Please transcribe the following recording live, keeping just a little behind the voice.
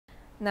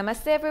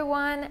Namaste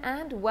everyone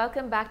and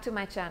welcome back to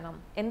my channel.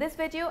 In this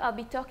video, I'll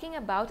be talking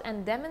about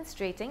and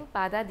demonstrating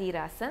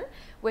Padadhirasan,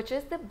 which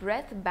is the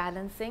breath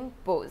balancing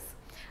pose.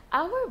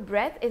 Our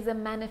breath is a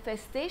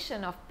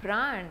manifestation of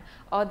Prana,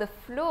 or the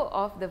flow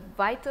of the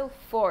vital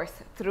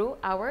force through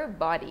our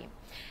body.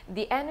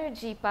 The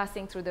energy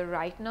passing through the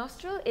right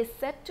nostril is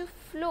said to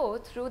flow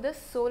through the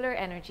solar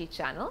energy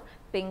channel,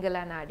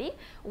 PINGALA nadi,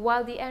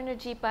 while the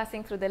energy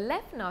passing through the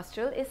left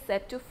nostril is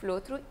said to flow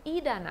through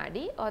IDA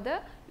nadi, or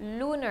the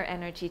lunar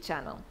energy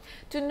channel.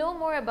 To know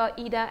more about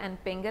IDA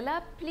and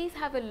PINGALA, please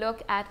have a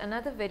look at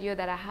another video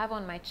that I have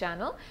on my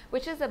channel,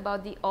 which is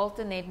about the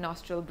alternate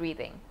nostril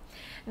breathing.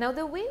 Now,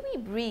 the way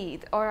we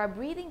breathe, or our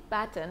breathing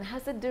pattern,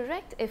 has a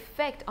direct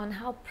effect on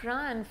how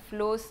Prana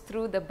flows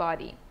through the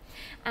body.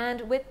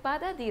 And with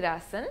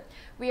Padadhirasan,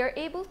 we are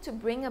able to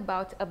bring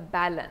about a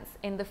balance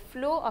in the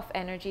flow of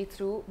energy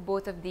through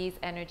both of these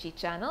energy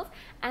channels,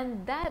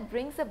 and that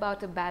brings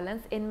about a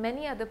balance in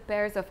many other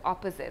pairs of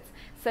opposites,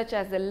 such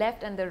as the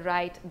left and the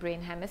right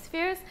brain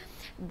hemispheres,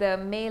 the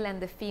male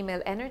and the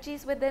female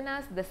energies within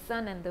us, the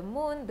sun and the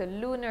moon, the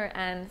lunar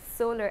and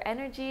solar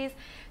energies,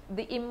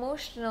 the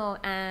emotional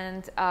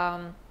and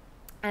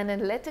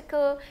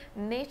analytical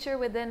nature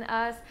within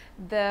us,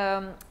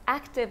 the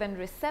active and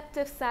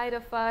receptive side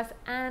of us,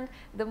 and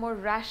the more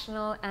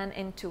rational and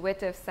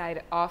intuitive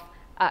side of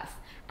us.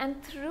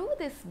 And through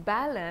this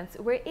balance,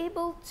 we're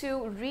able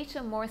to reach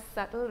a more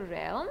subtle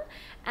realm,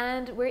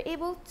 and we're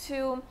able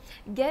to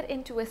get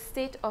into a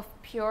state of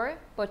pure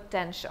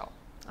potential.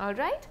 All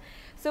right?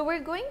 So we're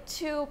going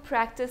to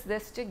practice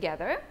this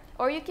together,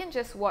 or you can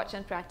just watch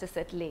and practice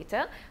it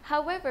later.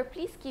 However,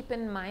 please keep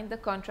in mind the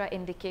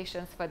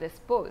contraindications for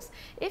this pose.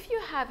 If you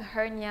have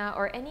hernia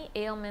or any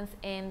ailments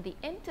in the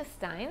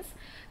intestines,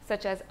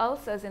 such as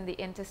ulcers in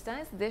the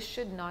intestines, this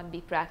should not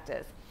be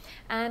practiced.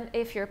 And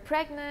if you're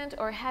pregnant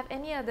or have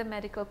any other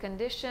medical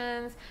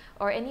conditions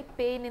or any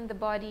pain in the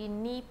body,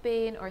 knee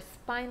pain or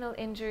spinal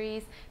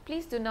injuries,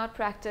 please do not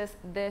practice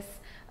this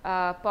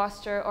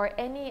posture or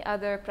any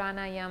other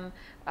pranayama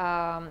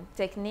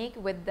technique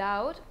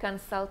without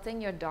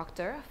consulting your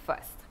doctor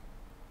first.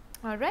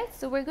 All right,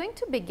 so we're going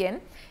to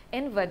begin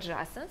in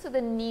Vajrasan, so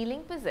the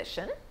kneeling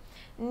position.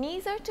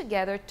 Knees are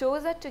together,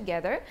 toes are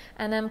together,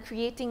 and I'm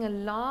creating a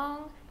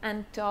long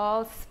and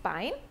tall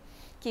spine,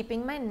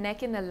 keeping my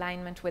neck in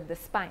alignment with the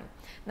spine.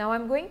 Now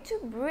I'm going to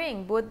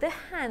bring both the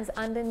hands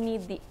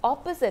underneath the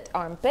opposite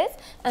armpits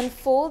and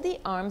fold the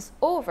arms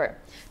over.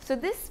 So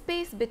this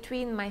space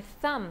between my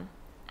thumb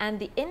and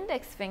the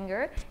index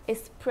finger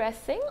is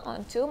pressing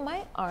onto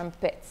my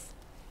armpits.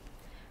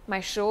 My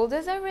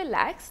shoulders are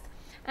relaxed,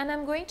 and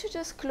I'm going to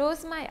just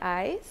close my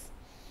eyes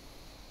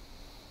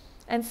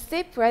and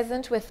stay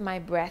present with my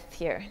breath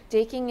here,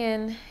 taking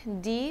in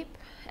deep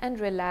and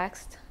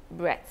relaxed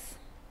breaths.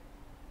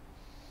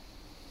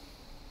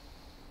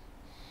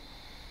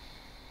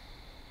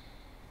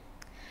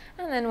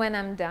 And then when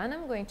I'm done,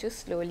 I'm going to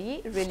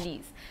slowly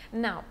release.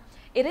 Now,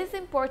 it is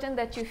important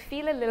that you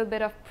feel a little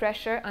bit of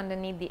pressure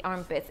underneath the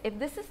armpits. If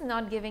this is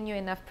not giving you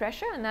enough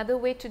pressure, another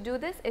way to do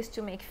this is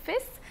to make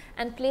fists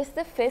and place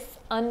the fists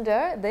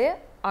under the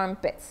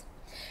armpits.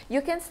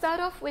 You can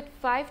start off with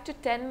 5 to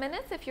 10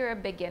 minutes if you're a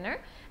beginner,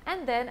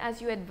 and then as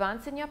you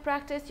advance in your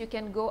practice, you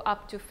can go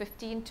up to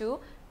 15 to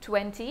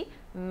 20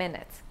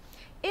 minutes.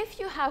 If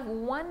you have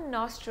one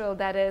nostril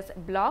that is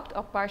blocked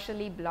or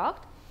partially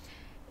blocked,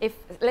 if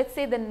let's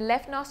say the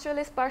left nostril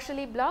is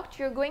partially blocked,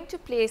 you're going to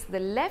place the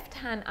left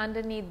hand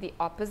underneath the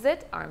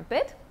opposite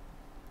armpit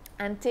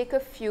and take a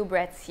few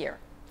breaths here.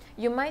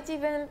 You might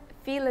even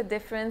feel a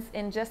difference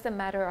in just a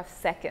matter of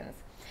seconds.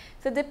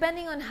 So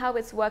depending on how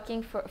it's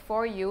working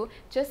for you,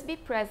 just be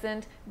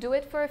present, do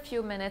it for a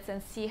few minutes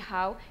and see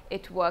how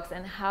it works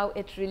and how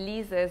it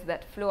releases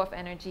that flow of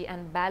energy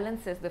and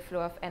balances the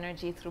flow of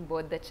energy through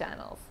both the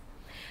channels.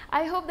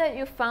 I hope that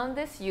you found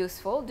this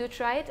useful. Do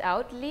try it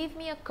out. Leave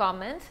me a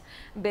comment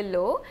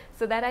below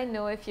so that I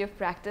know if you've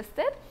practiced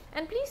it.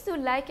 And please do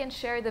like and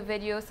share the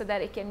video so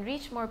that it can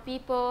reach more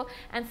people,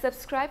 and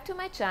subscribe to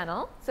my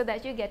channel so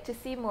that you get to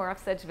see more of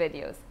such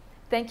videos.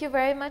 Thank you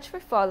very much for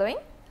following.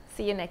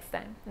 See you next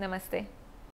time. Namaste.